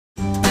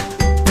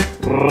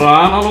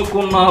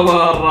రాననుకున్నావా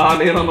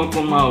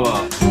రాలేననుకున్నావా?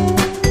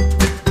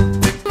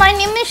 My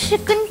name is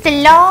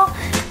Shakuntala.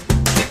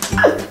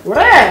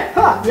 ఒరే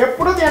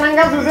ఎప్పుడు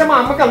ధ్యానంగా చూసే మా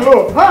అమ్మ కళ్ళు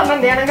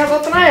నన్ను ధ్యానంగా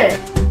చూస్తున్నాయి.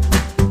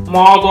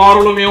 మా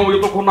దారులు మేము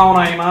వెతుకున్నాం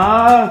నాయన.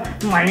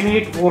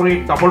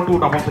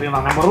 98482233 నా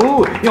నెంబరు.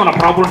 ఏమన్నా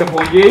ప్రాబ్లం ఉంటే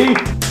ఫోన్ చేయి.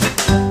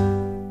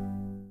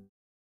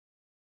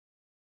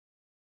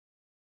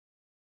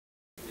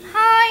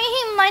 Hi,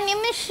 my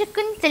name is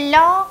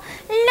Shakuntala.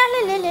 La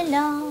la la la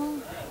la.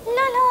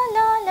 La la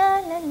la la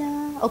la la.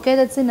 Okay,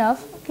 that's enough.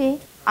 Okay.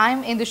 I'm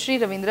Indhusri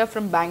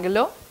from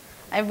Bangalore.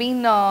 I've been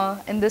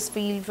in this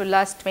field for the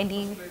last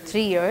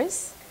 23 years,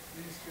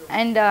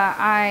 and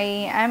I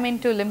am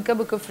into Limca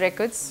Book of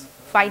Records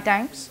 5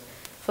 times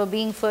for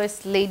being first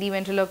lady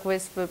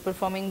ventriloquist, for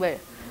performing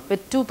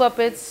with 2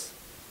 puppets,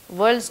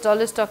 world's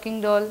tallest talking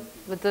doll,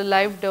 with a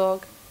live dog,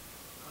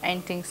 and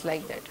things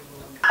like that.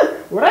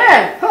 ఒరే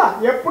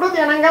ఎప్పుడు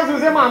ధ్యానంగా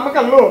చూసే మా అమ్మ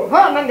కళ్ళు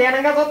నన్ను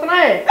ధ్యానంగా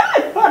చూస్తున్నాయి.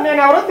 నేను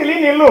ఎవరో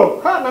తెలియని ఇల్లు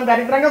నన్ను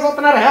దరిద్రంగా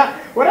చూస్తున్నారా?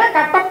 ఒరే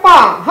కట్టప్ప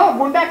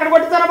గుండె ఎక్కడ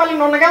కొట్టించారో మళ్ళీ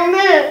నున్నగా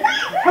ఉంది.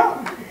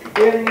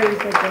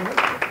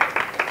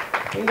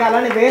 ఇంకా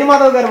అలానే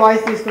వేణుమాధవ్ గారి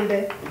వాయిస్ తీసుకుంటే,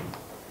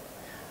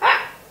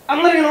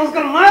 అందరికీ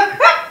నమస్కారం.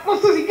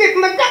 వస్తూ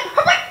సిగ్గెక్కిందక్క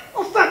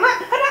వస్తానా?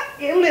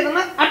 ఏం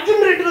లేదన్నా,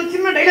 అర్జున్ రెడ్డిలో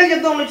చిన్న డైలాగ్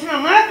చెప్దామని వచ్చినా.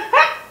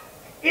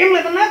 ఏం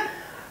లేదన్నా,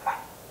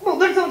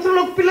 మొదటి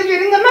సంవత్సరంలో ఒక పిల్ల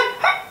చేరిందన్నా.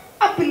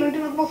 ఆ పిల్ల అంటే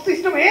నాకు మస్తు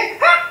ఇష్టమే.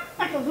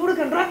 అట్లా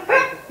చూడకండ్రా,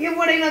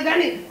 ఎవడైనా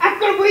కానీ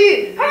అక్కడ పోయి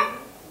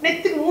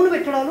నెత్తికి నూనె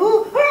పెట్టడాలు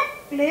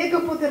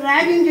లేకపోతే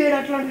ర్యాగింగ్ చేయడం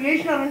అట్లాంటివి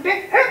చేసినారంటే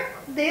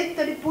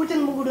Dethadi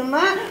పూచన్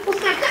ముగ్గుడున్నా.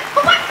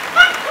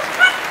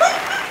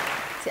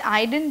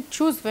 I didn't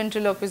choose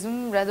ventriloquism,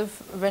 rather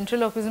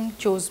ventriloquism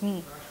chose me.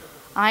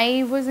 I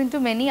was into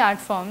many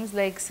art forms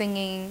like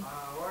singing,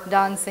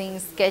 dancing,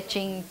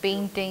 sketching,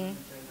 painting,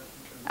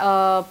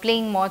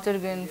 playing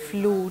motorgun,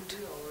 flute,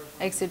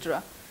 etc.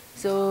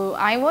 So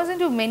I was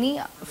into many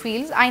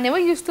fields. I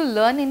never used to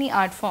learn any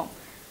art form.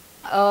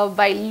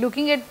 By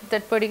looking at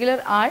that particular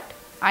art,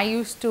 I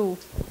used to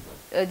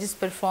just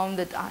perform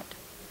that art.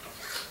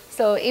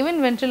 So even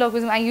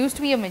ventriloquism, I used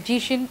to be a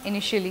magician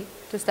initially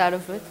to start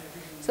off with.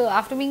 So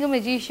after being a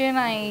magician,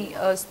 I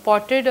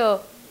spotted a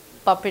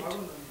puppet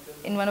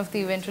in one of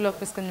the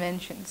ventriloquist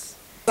conventions.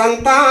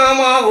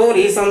 Santama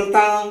uri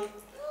santam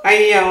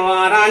ayya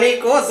varani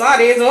ko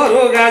sari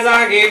zoru gaza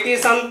geti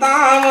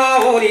santama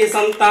uri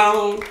santam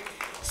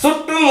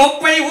suttu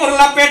 30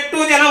 ఊర్ల పెట్టు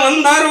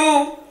జనమందరూ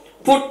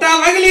పుట్ట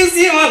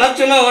వగిలిసి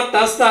వనచున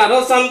వట్టస్తారు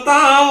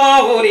సంతామా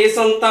ఊరి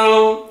సంతం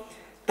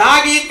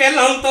తాగి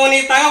పెళ్ళంతోని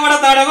తగబడ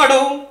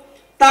తడగడు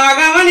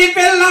తాగవని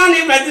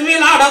పెళ్ళాని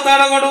బ్రతిమిలాడ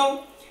తడగడు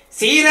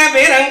సీర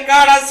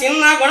బేరంకాడ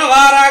చిన్న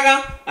గొడవారాగా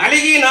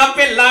అలిగిన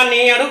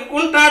పెళ్ళాన్ని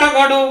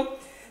అడుక్కుంటాడగడు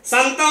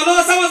సంతంలో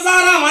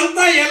సంసారం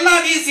అంతా ఎల్లా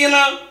తీసిన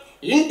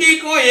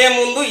ఇంటికో ఏ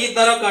ముందు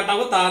ఇద్దరు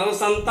కటవుతారు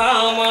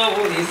సంతామా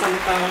ఊరి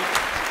సంతం.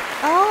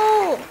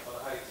 Oh,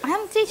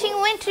 I'm teaching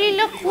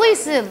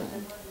ventriloquism.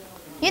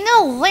 You know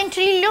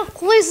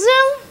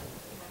ventriloquism?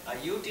 Are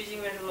you teaching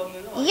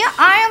ventriloquism? Yeah,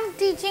 I am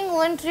teaching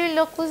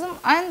ventriloquism.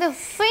 I am the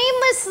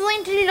famous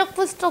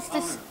ventriloquist of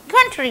this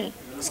country.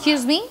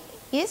 Excuse me?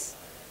 Yes,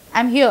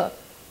 I'm here.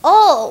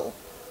 Oh,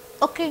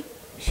 okay.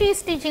 She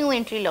is teaching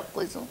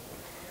ventriloquism.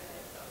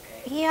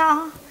 Yeah,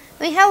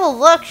 we have a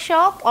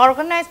workshop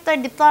organized by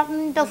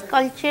Department of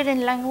Culture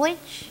and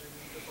Language.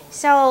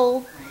 So,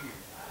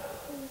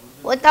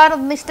 with our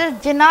Mr.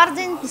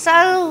 Janardhan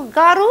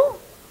Garu,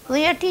 we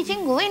are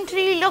teaching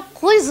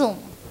ventriloquism.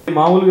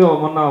 మామూలుగా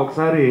మొన్న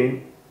ఒకసారి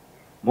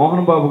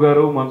మోహన్ బాబు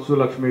గారు మన్సు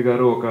లక్ష్మి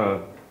గారు ఒక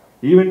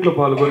ఈవెంట్లో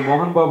పాల్గొని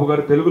మోహన్ బాబు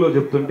గారు తెలుగులో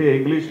చెప్తుంటే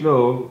ఇంగ్లీష్లో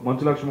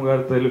మంచు లక్ష్మి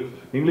గారు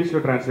ఇంగ్లీష్లో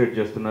ట్రాన్స్లేట్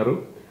చేస్తున్నారు.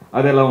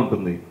 అది ఎలా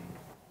ఉంటుంది?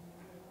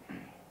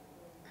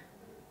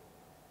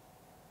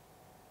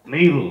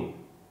 నీరు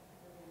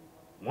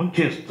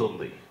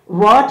ముంచేస్తుంది,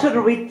 వాటర్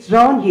విత్స్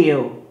డౌన్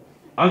యూ,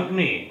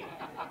 అగ్ని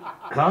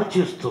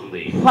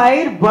కాల్చేస్తుంది,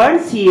 ఫైర్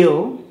బర్న్స్ యూ,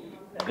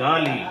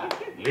 గాలి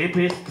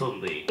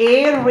లేపేస్తుంది,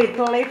 ఎయిర్ విత్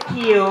లిఫ్ట్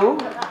యూ,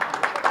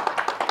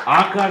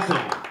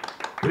 ఆకాశం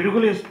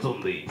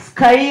పిడుగులేస్తుంది,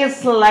 sky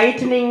is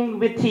lightening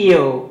with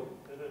you,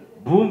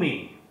 భూమి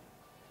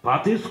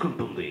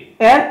పాతేసుకుంటుంది,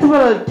 earth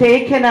will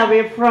taken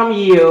away from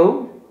you,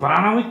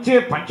 ప్రాణమిచ్చే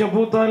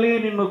పంచభూతాలే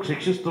నిన్ను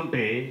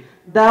శిక్షిస్తుంటే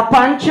ద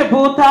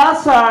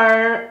పంచభూతాస్ ఆర్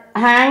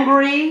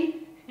హ్యాంగ్రీ.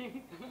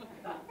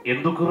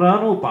 ఎందుకురా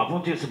నువ్వు పాపం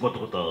చేసి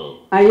బతుకుతావు?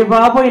 అయ్యో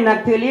బాబోయ్,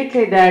 నాకు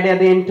తెలియట్లేదు డాడీ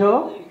అదేంటో.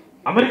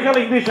 అమెరికాలో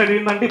ఇంగ్లీష్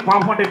అడిగిందంటే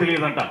పాపం అంటే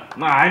తెలియదంట.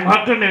 I'm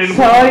hurt.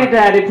 Sorry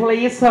daddy,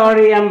 please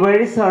sorry, I'm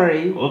very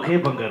sorry. Okay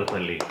బంగారు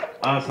తల్లి,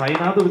 ఆ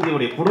సాయినాథుడి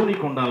దేవుడు ఎప్పుడూ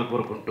నీకు ఉండాలని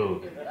కోరుకుంటూ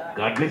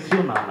గాడ్ బ్లెస్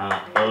యూ నాన్న.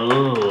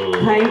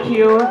 Thank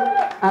you,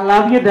 I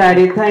love you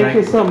daddy, thank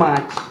you so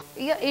much.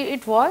 Yeah,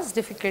 it was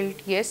difficult,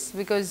 yes,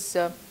 because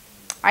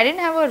I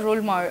didn't have a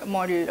role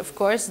model. Of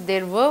course,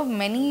 there were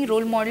many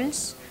role models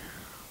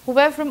who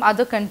were from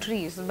other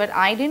countries, but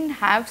I didn't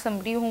have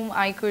somebody whom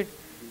I could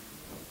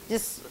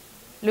just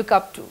look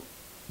up to.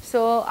 So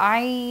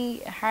I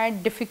had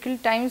difficult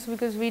times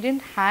because we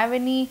didn't have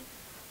any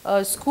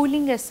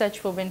schooling as such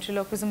for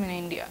ventriloquism in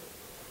India.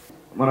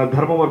 మన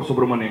ధర్మవరపు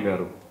సుబ్రహ్మణ్యం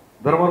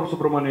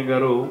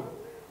గారు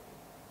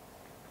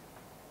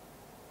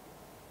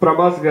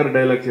ప్రభాస్ గారు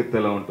dialogue చెప్తే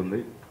ఎలా ఉంటుంది?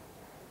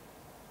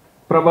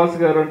 ప్రభాస్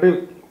గారు అంటే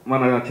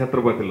మన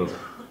ఛత్రపతిలో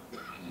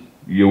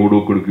ఎవడో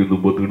కొడుకు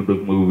ఎందుకు బతుకుడు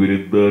మాకు వేరే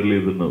దారి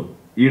లేదన్నావు.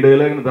 ఈ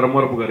డైలాగ్ని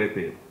ధర్మవరపు గారు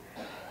అయితే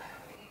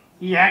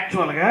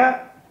యాక్చువల్గా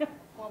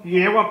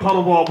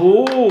ఏమంటారు బాబు,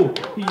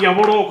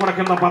 ఎవడో ఒకటి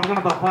కింద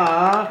బతకడం తప్ప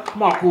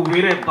మాకు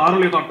వేరే దారి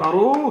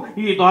లేదంటారు.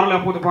 ఈ దారి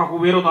లేకపోతే మాకు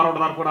వేరే దారి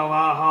ఉంటుంది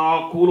అనుకున్నావా?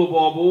 కూలు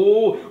బాబు,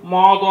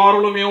 మా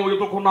దారులు మేము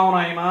ఎదుర్కొన్నాము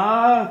నాయన.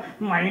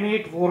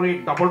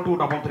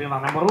 98482233 నా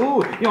నెంబరు.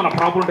 ఏమైనా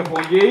ప్రాబ్లం ఉంటే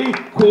ఫోన్ చేయి.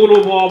 కూలు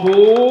బాబు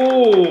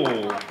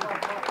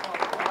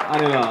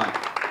అని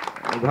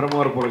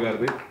ధర్మవరపుడు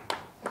గారిది.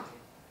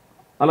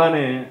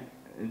 అలానే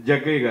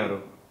జగ్గయ్య గారు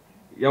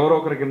ఎవరో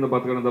ఒకరి కింద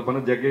బతకడం తప్పని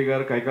జగ్గయ్య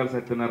గారు, కైకాల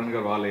సత్యనారాయణ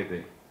గారు వాళ్ళైతే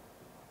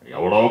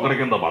ఎవడో ఒకరి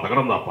కింద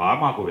బతకడం తప్ప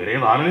మాకు వేరే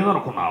దారి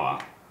లేదనుకున్నావా?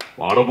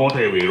 వాడు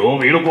పోతే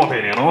వీడు పోతే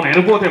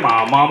నేను పోతే మా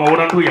అమ్మ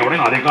మౌడంటూ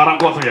ఎవడైనా అధికారం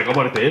కోసం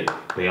ఎగబడితే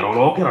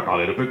తీరంలో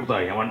కిరటాలు ఎరుపెక్కుతా.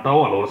 ఏమంటావు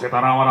అల్లూరు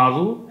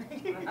సీతారామరాజు?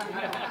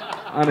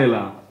 అని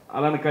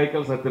అలానే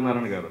కైకాల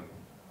సత్యనారాయణ గారు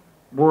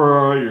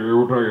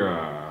ఏమిటయ్యా,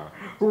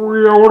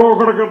 ఎవడో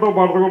ఒకరి కింద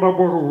బతకడం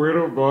తప్ప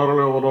వేరే దారి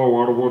లేదన్నా.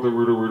 వాడిపోతే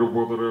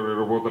వీడిపోతే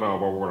నేను పోతే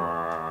బాబు కూడా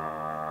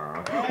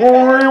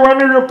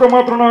ఇవన్నీ చెప్తే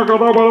మాత్రం నా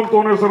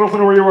కథాబలంతోనే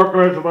సరస్సును వెయ్యి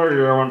వక్రేస్తా.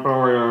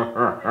 ఏమంటావయ్యా?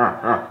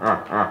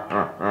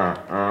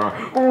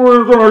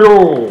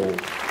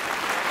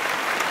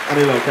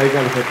 అని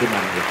కైకాల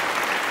సత్యనారాయణ గారు.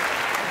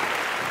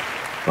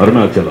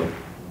 అరుణాచలం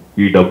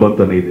ఈ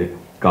డబ్బంతా నీదే,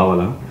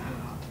 కావాలా?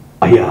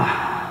 అయ్యా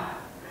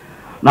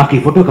నాకు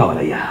ఈ ఫోటో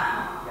కావాలయ్యా.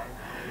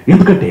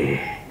 ఎందుకంటే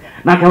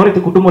నాకు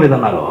ఎవరైతే కుటుంబం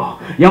లేదన్నారో,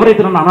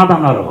 ఎవరైతే నన్ను అనాథ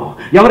అన్నారో,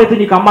 ఎవరైతే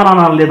నీకు అమ్మా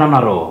నాన్న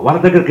లేదన్నారో వాళ్ళ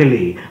దగ్గరికి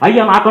వెళ్ళి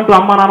అయ్యా నాకంటూ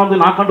అమ్మా నాన్న ఉంది,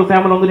 నాకంటూ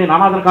ఫ్యామిలీ ఉంది, నేను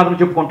అనాథను కాదని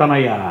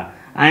చెప్పుకుంటానయ్యా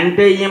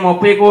అంటే ఈ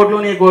 30 కోట్లు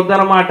నీకు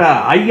వద్దనమాట.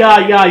 అయ్యా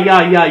అయ్యా అయ్యా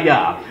అయ్యా అయ్యా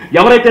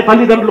ఎవరైతే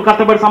తల్లిదండ్రులు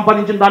కష్టపడి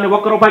సంపాదించిన దాన్ని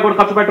 ₹1 కూడా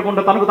ఖర్చు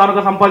పెట్టకుండా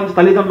తానుగా సంపాదించి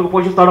తల్లిదండ్రులకు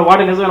పోషిస్తాడో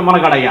వాడే నిజమైన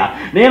మనగాడయ్యా.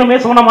 నేను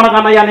మేసుకున్న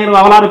మనగానయ్యా, నేను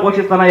అవలాన్ని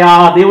పోషిస్తానయ్యా.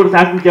 దేవుడు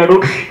శాసించాడు,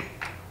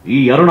 ఈ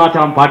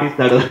Arunachalam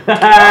పాటిస్తాడు.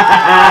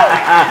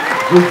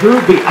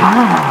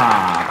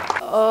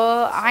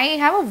 I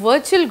have a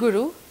virtual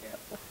guru.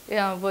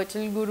 Yeah,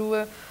 virtual guru.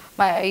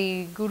 My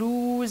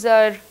gurus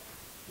are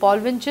Paul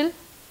Winchell,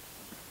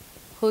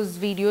 whose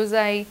videos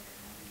I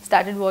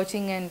started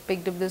watching and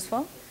picked up this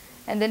from,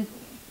 and then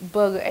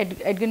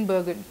Edgin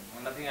Bergen.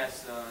 Nothing as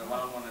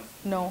one-on-one.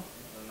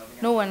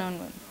 No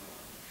one-on-one.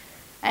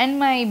 And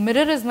my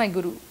mirror is my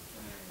guru.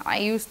 I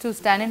used to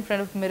stand in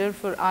front of mirror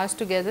for hours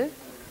together,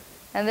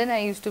 and then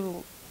I used to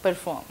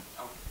perform.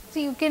 So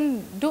you can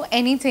do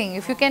anything.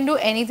 If you can do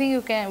anything,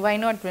 you can. Why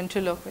not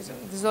ventriloquism?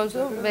 This is also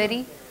a very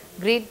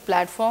great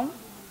platform,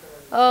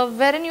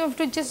 wherein you have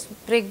to just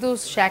break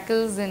those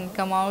shackles and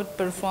come out,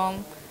 perform.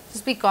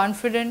 Just be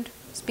confident,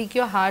 speak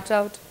your heart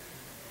out.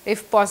 If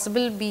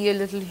possible, be a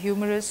little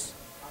humorous.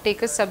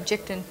 Take a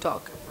subject and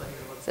talk.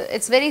 So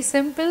it's very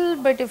simple,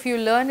 but if you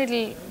learn,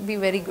 it'll be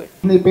very good.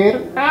 నీ పేరు?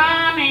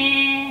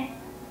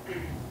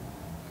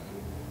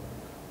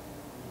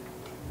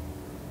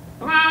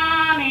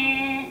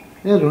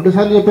 నేను 2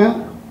 సార్లు చెప్పాను.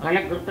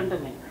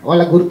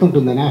 వాళ్ళకి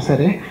గుర్తుంటుందని.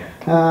 సరే,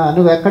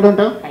 నువ్వు ఎక్కడ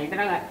ఉంటావు?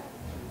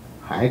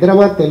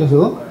 హైదరాబాద్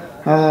తెలుసు.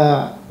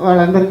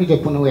 వాళ్ళందరికీ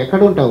చెప్పు నువ్వు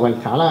ఎక్కడ ఉంటావు. వాళ్ళు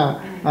చాలా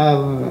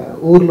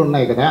ఊర్లు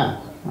ఉన్నాయి కదా.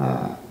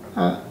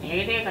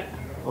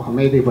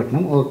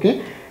 మెహదీపట్నం. ఓకే,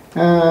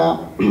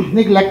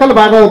 నీకు లెక్కలు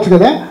బాగా వచ్చు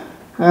కదా.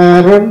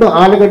 2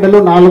 ఆలుగడ్డలు,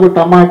 4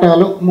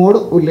 టమాటాలు, 3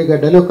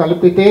 ఉల్లిగడ్డలు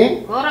కలిపితే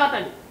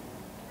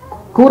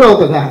కూర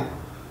అవుతుందా?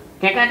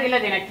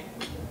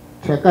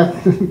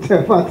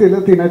 చపాతీలో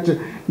తినచ్చు.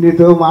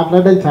 నీతో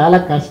మాట్లాడడం చాలా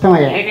కష్టం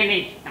అయ్యా.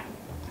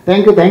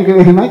 Thank you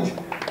very much.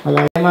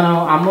 అలాగే మనం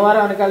అమ్మవారు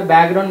వెనకాల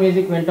బ్యాక్గ్రౌండ్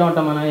మ్యూజిక్ వింటూ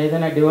ఉంటాం. మనం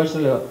ఏదైనా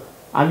డివోషనల్,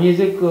 ఆ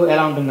మ్యూజిక్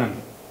ఎలా ఉంటుందండి?